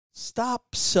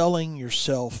Stop selling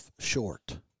yourself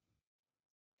short.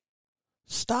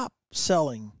 Stop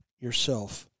selling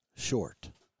yourself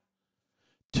short.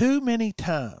 Too many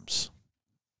times,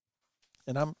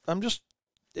 and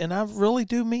I really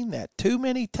do mean that, too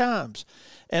many times,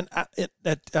 and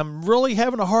I'm really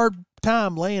having a hard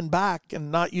time laying back and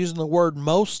not using the word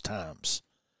most times,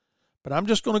 but I'm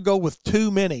just going to go with too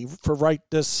many for right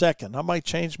this second. I might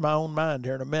change my own mind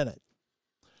here in a minute.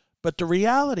 But the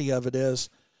reality of it is,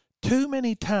 too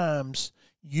many times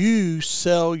you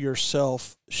sell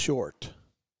yourself short.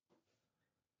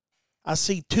 I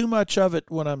see too much of it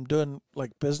when I'm doing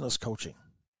like business coaching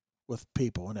with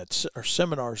people, and it's our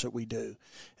seminars that we do,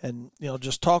 and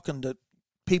just talking to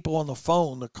people on the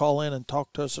phone that call in and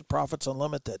talk to us at Profits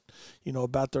Unlimited,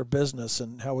 about their business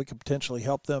and how we can potentially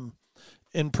help them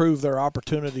improve their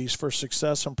opportunities for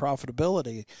success and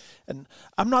profitability. And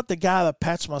I'm not the guy that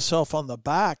pats myself on the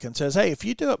back and says, hey, if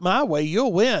you do it my way,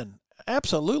 you'll win.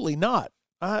 Absolutely not.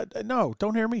 No,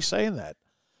 don't hear me saying that.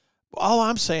 All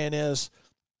I'm saying is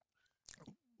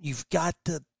you've got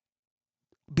to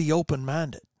be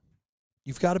open-minded.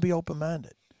 You've got to be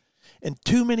open-minded. And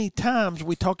too many times,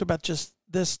 we talked about just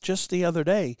the other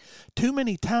day, too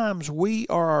many times we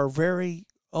are our very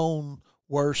own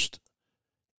worst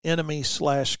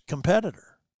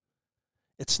enemy/competitor.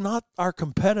 It's not our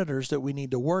competitors that we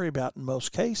need to worry about in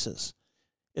most cases.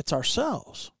 It's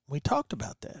ourselves. We talked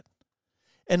about that.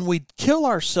 And we kill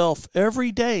ourselves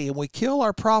every day, and we kill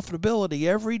our profitability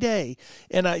every day.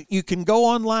 And you can go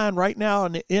online right now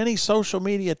in any social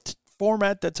media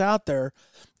format that's out there,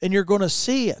 and you're going to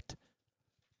see it.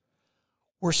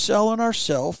 We're selling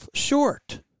ourselves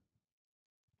short.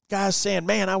 Guys saying,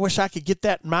 man, I wish I could get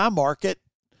that in my market,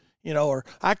 or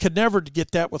I could never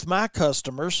get that with my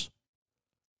customers.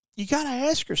 You got to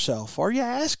ask yourself, are you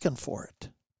asking for it?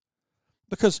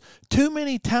 Because too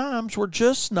many times we're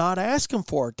just not asking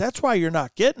for it. That's why you're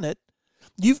not getting it.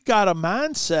 You've got a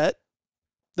mindset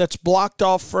that's blocked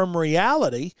off from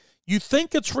reality. You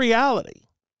think it's reality.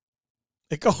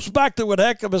 It goes back to what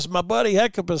Hecubus, my buddy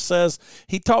Hecubus says.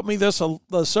 He taught me this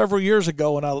several years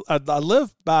ago, and I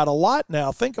live by it a lot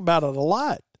now. Think about it a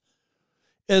lot.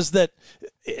 Is that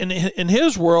in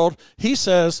his world, he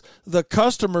says the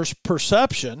customer's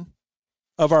perception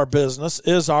of our business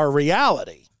is our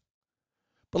reality.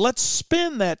 But let's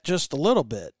spin that just a little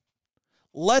bit.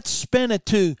 Let's spin it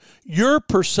to your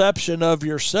perception of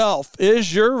yourself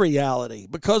is your reality,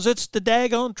 because it's the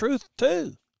daggone truth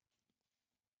too.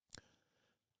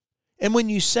 And when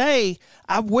you say,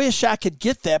 I wish I could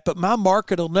get that, but my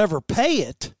market will never pay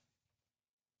it,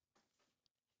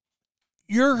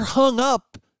 you're hung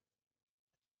up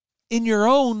in your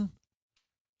own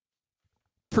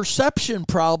perception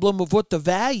problem of what the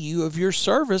value of your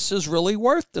service is really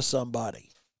worth to somebody.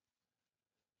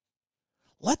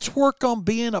 Let's work on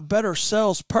being a better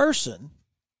salesperson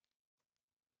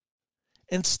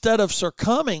instead of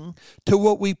succumbing to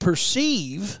what we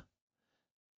perceive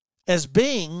as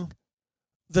being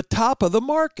the top of the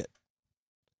market.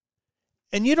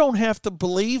 And you don't have to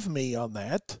believe me on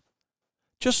that.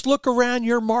 Just look around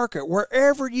your market,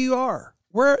 wherever you are.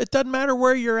 It doesn't matter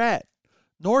where you're at.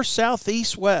 North, south,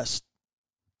 east, west.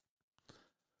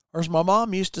 Or as my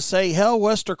mom used to say, hell,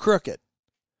 west, or crooked.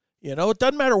 It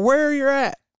doesn't matter where you're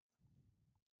at.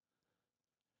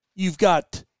 You've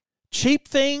got cheap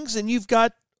things, and you've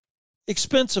got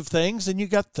expensive things, and you've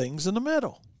got things in the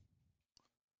middle.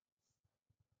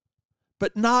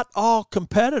 But not all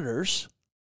competitors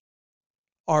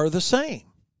are the same.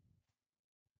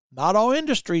 Not all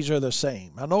industries are the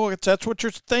same. I know that's what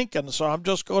you're thinking, so I'm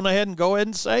just going ahead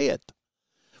and say it.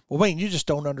 Well, Wayne, you just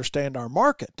don't understand our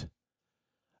market.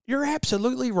 You're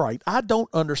absolutely right. I don't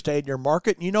understand your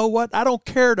market. And you know what? I don't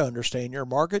care to understand your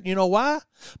market. You know why?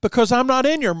 Because I'm not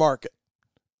in your market.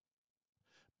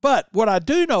 But what I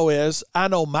do know is I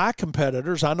know my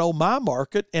competitors, I know my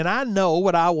market, and I know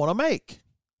what I want to make.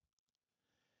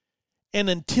 And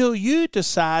until you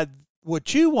decide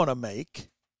what you want to make,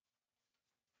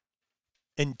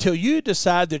 until you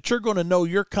decide that you're going to know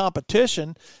your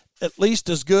competition at least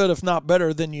as good, if not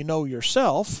better, than you know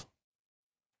yourself,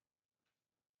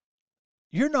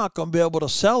 you're not going to be able to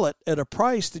sell it at a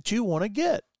price that you want to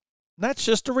get. And that's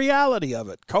just the reality of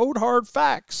it. Cold, hard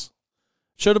facts.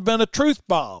 Should have been a truth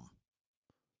bomb.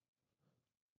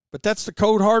 But that's the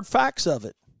cold, hard facts of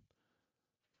it.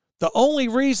 The only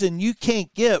reason you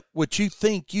can't get what you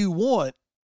think you want,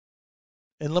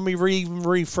 and let me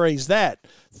rephrase that,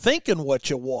 thinking what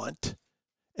you want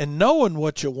and knowing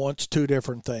what you want's two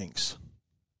different things.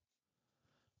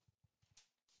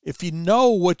 If you know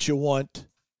what you want,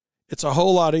 it's a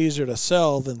whole lot easier to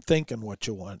sell than thinking what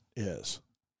you want is.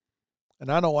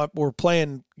 And I know we're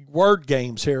playing word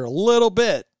games here a little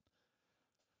bit,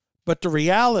 but the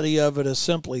reality of it is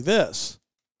simply this.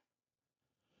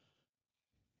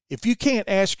 If you can't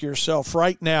ask yourself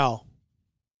right now,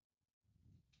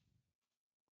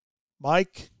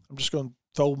 Mike, I'm just going to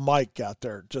throw Mike out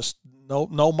there. Just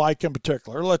no Mike in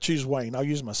particular. Let's use Wayne. I'll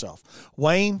use myself.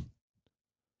 Wayne,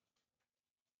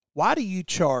 why do you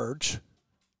charge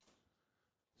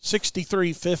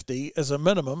 $63.50 as a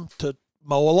minimum to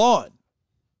mow a lawn?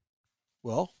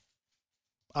 Well,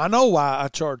 I know why I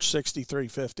charge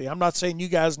 $63.50. I'm not saying you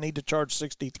guys need to charge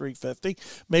 $63.50.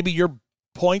 Maybe your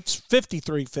points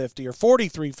 $53.50 or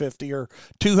 $43.50 or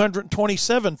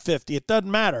 $227.50. It doesn't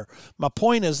matter. My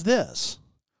point is this.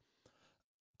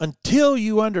 Until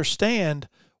you understand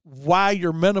why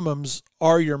your minimums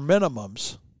are your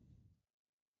minimums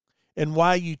and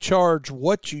why you charge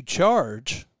what you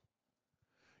charge,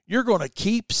 you're going to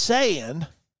keep saying,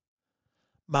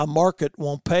 my market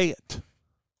won't pay it.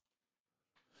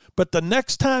 But the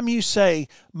next time you say,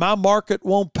 my market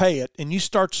won't pay it, and you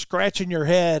start scratching your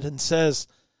head and says,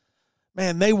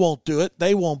 man, they won't do it,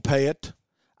 they won't pay it,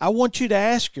 I want you to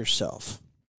ask yourself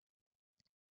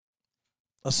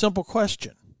a simple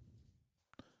question.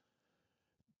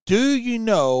 Do you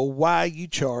know why you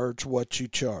charge what you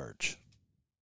charge?